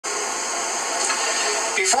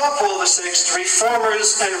Before Paul VI,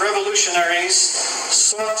 reformers and revolutionaries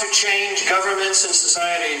sought to change governments and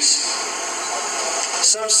societies.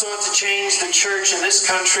 Some sought to change the church in this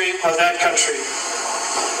country or that country.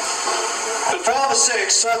 But Paul VI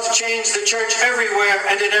sought to change the church everywhere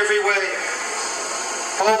and in every way.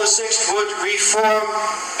 Paul VI would reform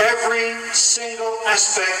every single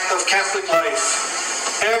aspect of Catholic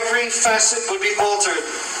life. Every facet would be altered.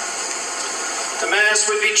 The Mass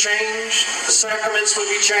would be changed, the sacraments would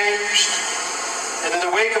be changed, and in the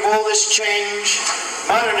wake of all this change,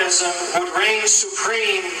 modernism would reign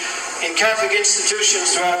supreme in Catholic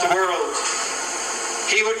institutions throughout the world.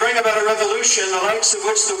 He would bring about a revolution, the likes of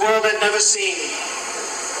which the world had never seen.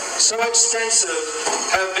 So extensive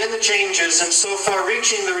have been the changes and so far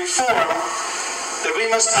reaching the reform that we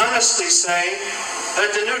must honestly say that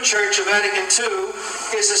the new Church of Vatican II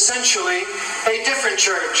is essentially a different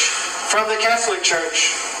church from the Catholic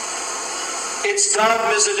Church. Its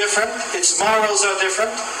dogmas are different, its morals are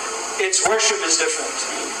different, its worship is different.